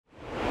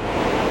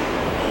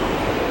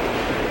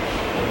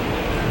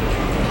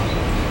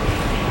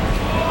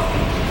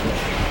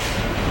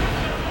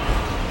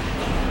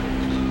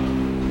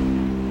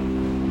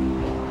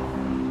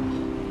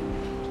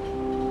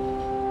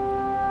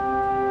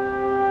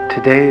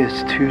Today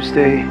is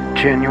Tuesday,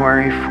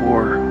 January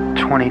 4,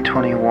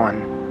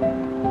 2021,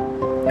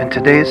 and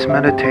today's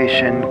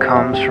meditation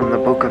comes from the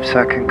book of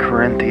 2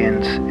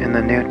 Corinthians in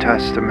the New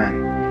Testament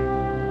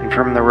and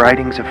from the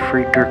writings of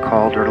Friedrich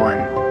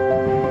Hölderlin,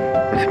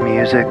 with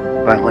music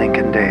by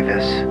Lincoln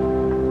Davis.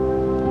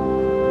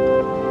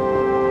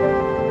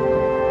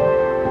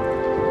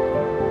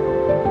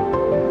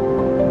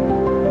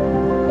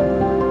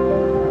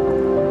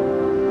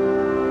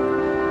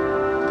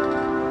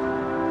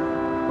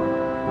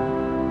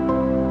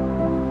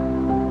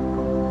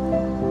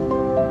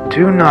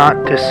 Do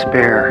not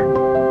despair.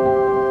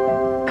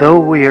 Though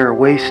we are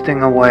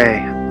wasting away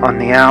on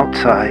the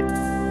outside,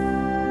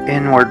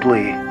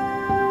 inwardly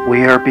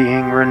we are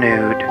being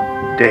renewed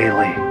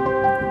daily.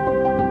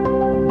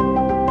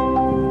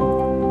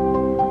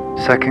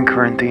 2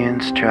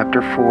 Corinthians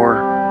chapter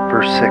 4,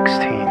 verse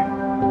 16.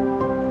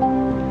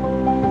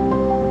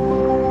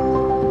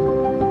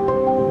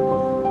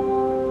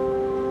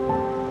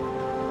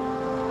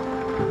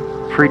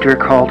 Friedrich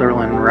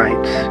Hölderlin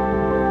writes,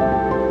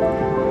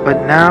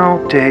 "But now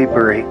day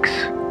breaks.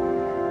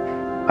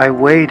 I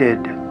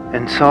waited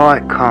and saw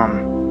it come,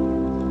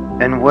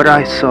 and what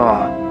I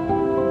saw,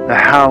 the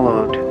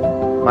hallowed,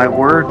 my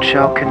word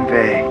shall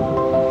convey.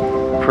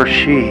 For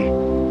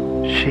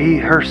she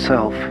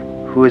herself,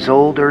 who is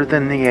older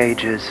than the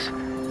ages,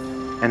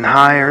 and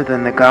higher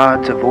than the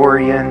gods of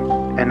Orient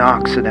and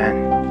Occident.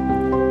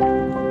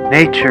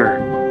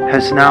 Nature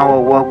has now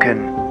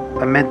awoken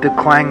amid the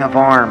clang of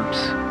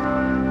arms,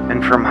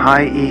 and from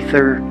high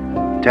ether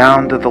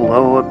down to the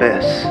low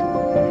abyss,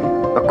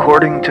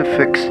 according to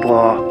fixed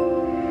law,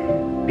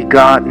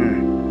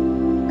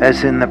 begotten,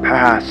 as in the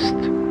past,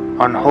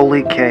 on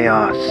holy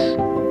chaos.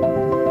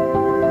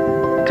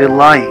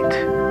 Delight,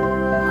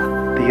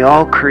 the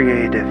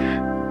all-creative,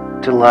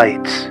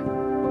 delights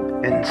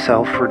in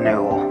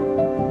self-renewal."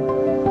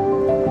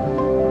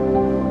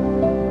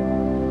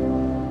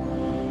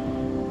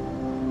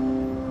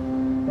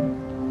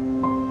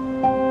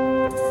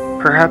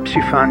 Perhaps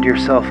you found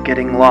yourself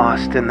getting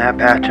lost in that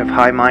batch of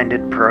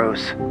high-minded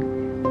prose.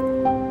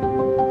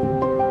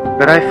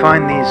 But I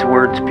find these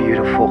words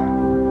beautiful.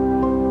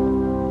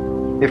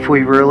 If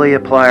we really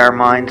apply our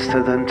minds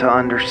to them to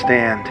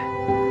understand,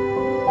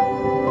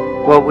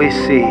 what we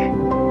see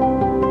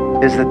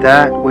is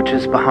that which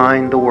is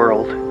behind the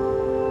world,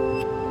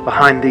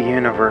 behind the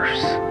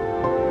universe,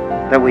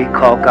 that we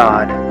call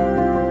God,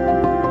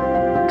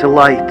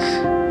 delights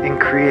in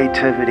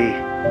creativity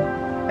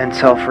and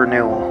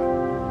self-renewal.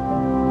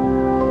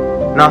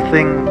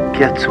 Nothing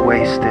gets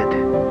wasted.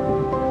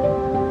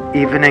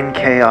 Even in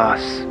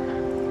chaos,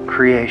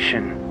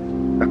 creation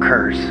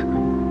occurs.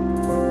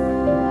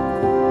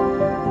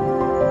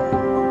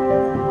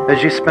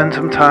 As you spend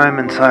some time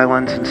in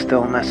silence and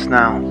stillness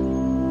now,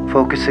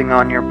 focusing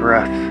on your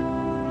breath,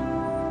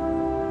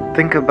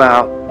 think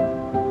about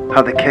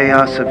how the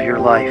chaos of your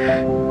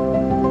life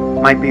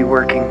might be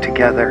working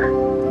together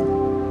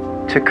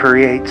to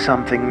create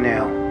something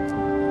new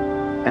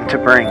and to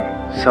bring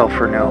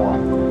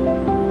self-renewal.